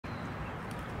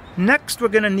Next, we're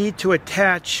going to need to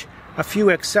attach a few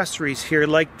accessories here,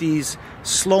 like these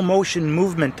slow motion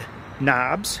movement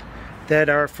knobs that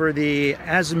are for the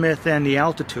azimuth and the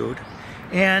altitude.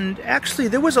 And actually,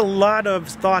 there was a lot of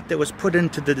thought that was put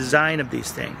into the design of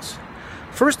these things.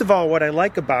 First of all, what I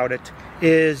like about it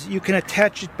is you can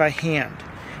attach it by hand.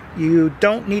 You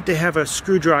don't need to have a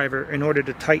screwdriver in order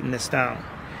to tighten this down.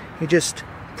 You just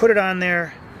put it on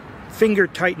there, finger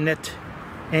tighten it,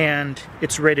 and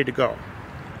it's ready to go.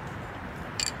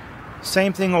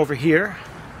 Same thing over here.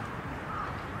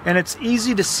 And it's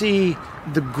easy to see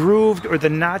the grooved or the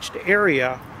notched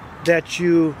area that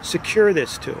you secure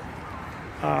this to.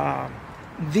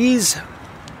 These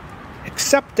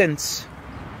acceptance,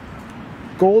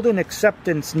 golden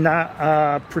acceptance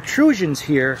protrusions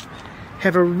here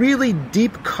have a really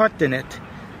deep cut in it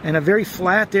and a very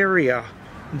flat area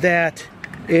that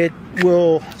it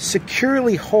will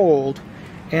securely hold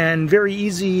and very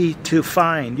easy to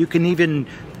find. You can even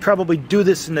probably do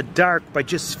this in the dark by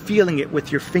just feeling it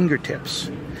with your fingertips.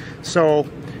 So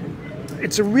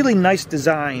it's a really nice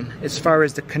design as far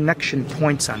as the connection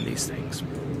points on these things.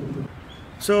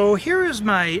 So here is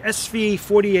my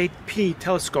SV48P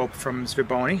telescope from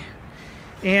SVBONY,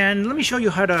 and let me show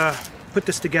you how to put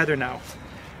this together now.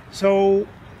 So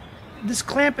this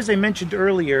clamp, as I mentioned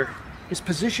earlier, is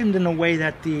positioned in a way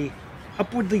that the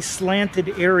upwardly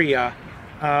slanted area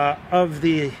of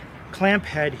the clamp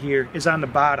head here is on the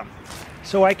bottom.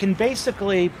 So I can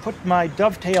basically put my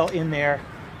dovetail in there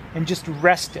and just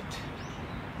rest it.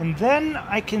 And then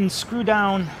I can screw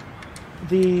down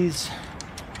these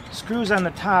screws on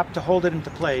the top to hold it into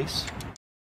place,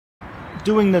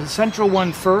 doing the central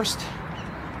one first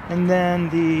and then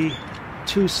the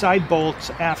two side bolts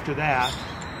after that.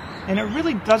 And it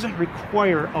really doesn't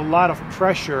require a lot of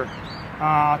pressure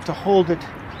to hold it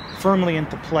firmly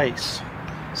into place.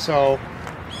 So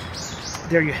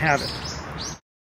there you have it.